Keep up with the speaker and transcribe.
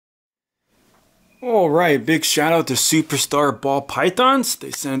Alright, big shout out to Superstar Ball Pythons. They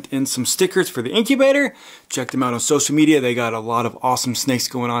sent in some stickers for the incubator. Check them out on social media. They got a lot of awesome snakes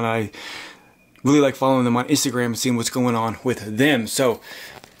going on. I really like following them on Instagram and seeing what's going on with them. So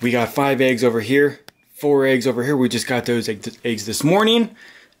we got 5 eggs over here, 4 eggs over here. We just got those eggs this morning.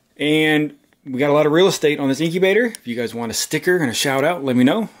 And we got a lot of real estate on this incubator. If you guys want a sticker and a shout out, let me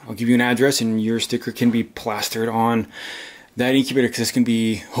know. I'll give you an address and your sticker can be plastered on that incubator because this can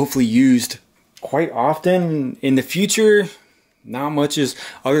be hopefully used quite often in the future. Not much is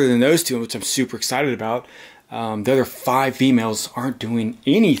other than those two, which I'm super excited about. The other 5 females aren't doing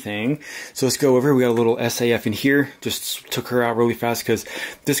anything. So let's go over here. We got a little SAF in here. Just took her out really fast because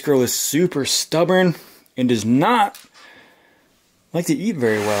this girl is super stubborn and does not like to eat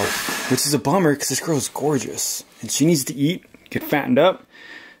very well, which is a bummer because this girl is gorgeous and she needs to eat, get fattened up.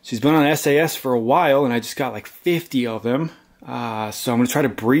 She's been on SAS for a while and I just got like 50 of them. So I'm going to try to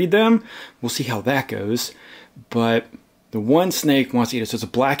breed them. We'll see how that goes. But the one snake wants to eat it. So it's a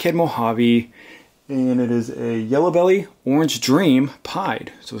blackhead Mojave, and it is a yellow belly orange dream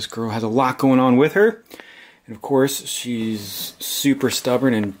pied. So this girl has a lot going on with her. And of course, she's super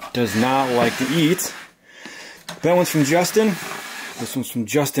stubborn and does not like to eat. That one's from Justin. This one's from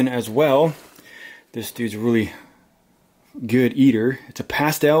Justin as well. This dude's a really good eater. It's a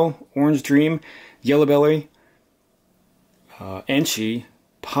pastel orange dream, yellow belly, Enchi,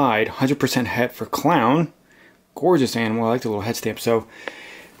 pied, 100% het for clown. Gorgeous animal. I like the little head stamp. So,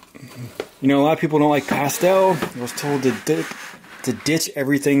 you know, a lot of people don't like pastel. I was told to ditch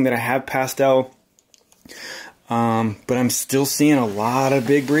everything that I have pastel. But I'm still seeing a lot of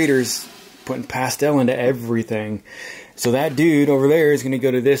big breeders putting pastel into everything. So that dude over there is going to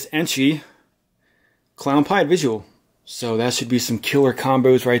go to this Enchi clown pied visual. So that should be some killer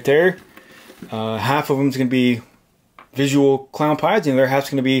combos right there. Half of them is going to be visual clown pieds, and the other half's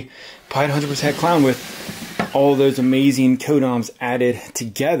going to be pied 100% clown with all those amazing codoms added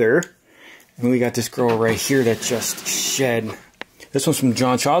together. And we got this girl right here that just shed. This one's from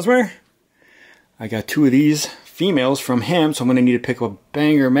John Chosmer. I got 2 of these females from him, so I'm going to need to pick up a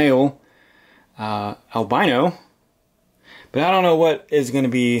banger male albino. But I don't know what is going to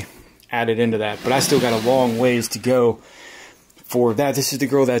be added into that, but I still got a long ways to go for that. This is the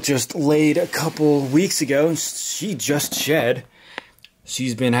girl that just laid a couple weeks ago, and she just shed.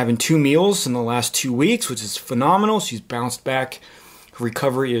 She's been having 2 meals in the last 2 weeks, which is phenomenal. She's bounced back. Her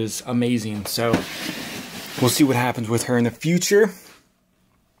recovery is amazing. So we'll see what happens with her in the future.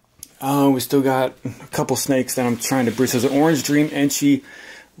 We still got a couple snakes that I'm trying to breed. So there's an orange dream Enchi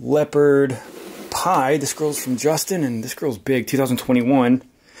leopard pie. This girl's from Justin, and this girl's big. 2021.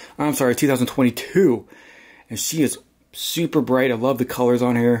 I'm sorry, 2022. And she is super bright. I love the colors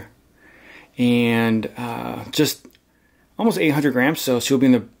on her. And just almost 800 grams. So she'll be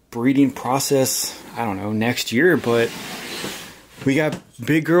in the breeding process, I don't know, next year. But we got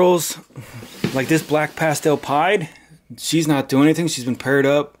big girls like this black pastel pied. She's not doing anything. She's been paired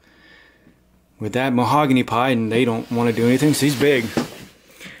up with that mahogany pied, and they don't want to do anything. So she's big.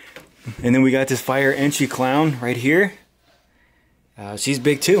 And then we got this fire Enchi clown right here. She's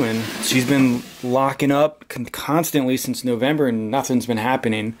big too, and she's been locking up constantly since November, and nothing's been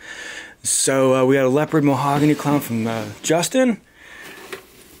happening. So we got a leopard mahogany clown from Justin.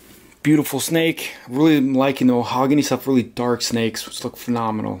 Beautiful snake. Really liking the mahogany stuff. Really dark snakes, which look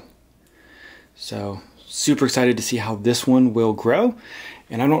phenomenal. So super excited to see how this one will grow.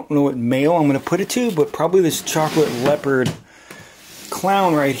 And I don't know what male I'm going to put it to, but probably this chocolate leopard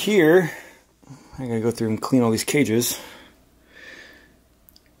clown right here. I gotta go through and clean all these cages.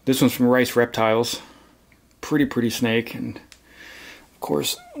 This one's from Rice Reptiles. Pretty snake, and of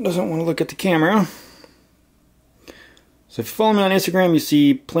course doesn't want to look at the camera. So if you follow me on Instagram, you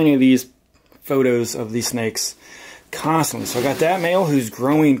see plenty of these photos of these snakes constantly. So I got that male who's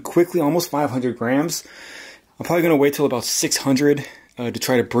growing quickly, almost 500 grams. I'm probably going to wait till about 600 to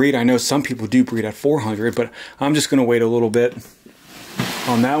try to breed. I know some people do breed at 400, but I'm just going to wait a little bit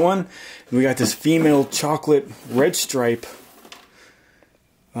on that one. And we got this female chocolate red stripe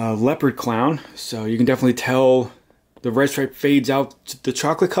leopard clown. So you can definitely tell the red stripe fades out the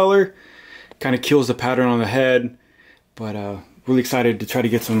chocolate color, kind of kills the pattern on the head. But really excited to try to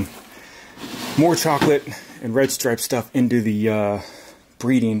get some more chocolate and red stripe stuff into the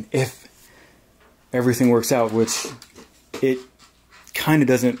breeding if everything works out, which it kind of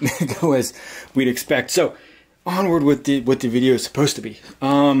doesn't go as we'd expect. So onward with what the video is supposed to be.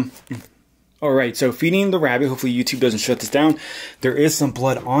 Alright, so feeding the rabbit. Hopefully YouTube doesn't shut this down. There is some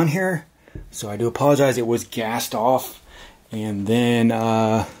blood on here, so I do apologize. It was gassed off and then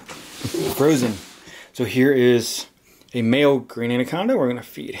frozen. So here is a male green anaconda. We're going to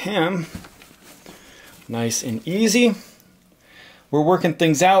feed him. nice and easy. We're working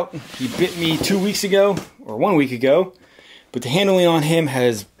things out. He bit me 2 weeks ago, or 1 week ago, but the handling on him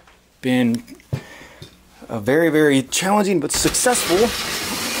has been a very, very challenging but successful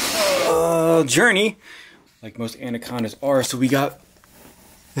journey, like most anacondas are. So we got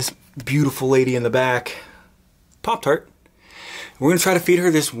this beautiful lady in the back, Pop-Tart. We're gonna try to feed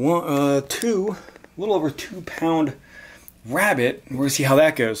her this a little over 2 pound rabbit. We're gonna see how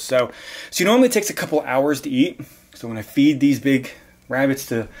that goes. So normally it takes a couple hours to eat. So when I feed these big rabbits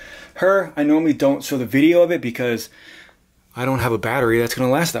to her, I normally don't show the video of it because I don't have a battery that's gonna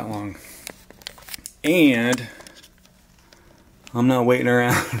last that long. And I'm not waiting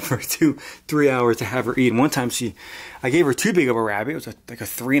around for 2-3 hours to have her eat. And one time I gave her too big of a rabbit. It was like a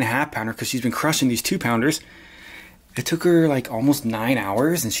 3.5 pounder because she's been crushing these 2 pounders. It took her like almost 9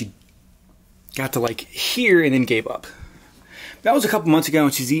 hours and she got to like here and then gave up. That was a couple months ago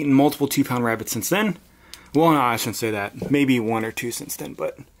and she's eaten multiple 2 pound rabbits since then. Well, no, I shouldn't say that. Maybe 1 or 2 since then,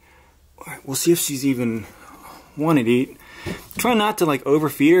 but we'll see if she's even wanted to eat. Try not to like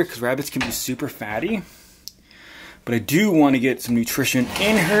overfeed her because rabbits can be super fatty. But I do want to get some nutrition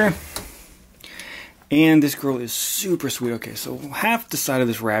in her. And this girl is super sweet. Okay, so half the side of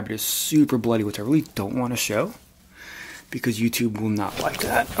this rabbit is super bloody, which I really don't want to show because YouTube will not like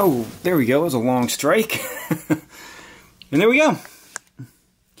that. Oh, there we go. It was a long strike. And there we go. And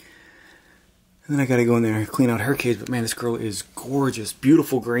then I got to go in there and clean out her cage. But man, this girl is gorgeous.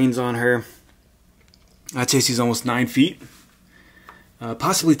 Beautiful grains on her. I'd say she's almost 9 feet.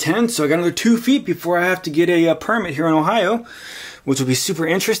 Possibly 10, so I got another 2 feet before I have to get a permit here in Ohio, which will be super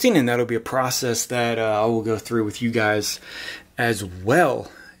interesting, and that'll be a process that I will go through with you guys as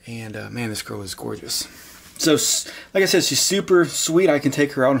well. And man, this girl is gorgeous. So, like I said, she's super sweet. I can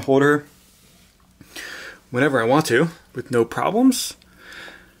take her out and hold her whenever I want to, with no problems.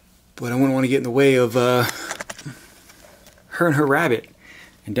 But I wouldn't want to get in the way of her and her rabbit.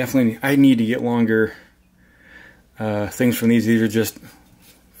 And definitely, I need to get longer things from these. These are just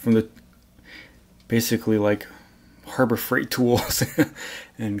from the basically like Harbor Freight tools.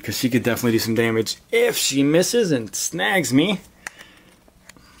 And because she could definitely do some damage if she misses and snags me.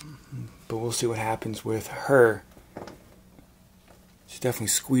 But we'll see what happens with her. She's definitely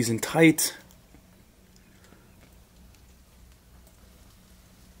squeezing tight.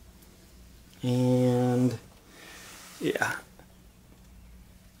 And yeah.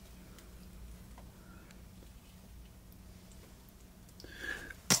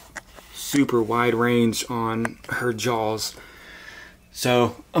 Super wide range on her jaws.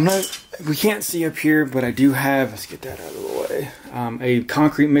 So we can't see up here, but I do have, let's get that out of the way, a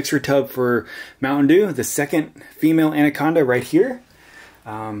concrete mixer tub for Mountain Dew, the second female anaconda right here.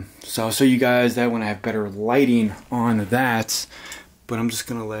 So I'll show you guys that when I have better lighting on that, but I'm just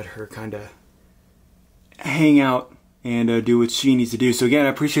gonna let her kind of hang out and do what she needs to do. So again, I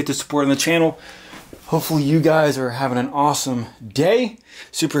appreciate the support on the channel. Hopefully you guys are having an awesome day.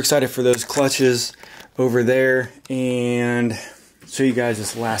 Super excited for those clutches over there. And show you guys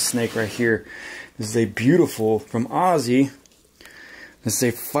this last snake right here. This is a beautiful, from Ozzy, this is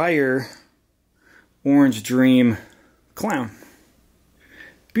a Fire Orange Dream Clown.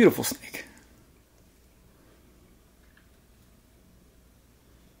 Beautiful snake.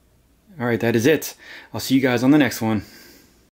 Alright, that is it. I'll see you guys on the next one.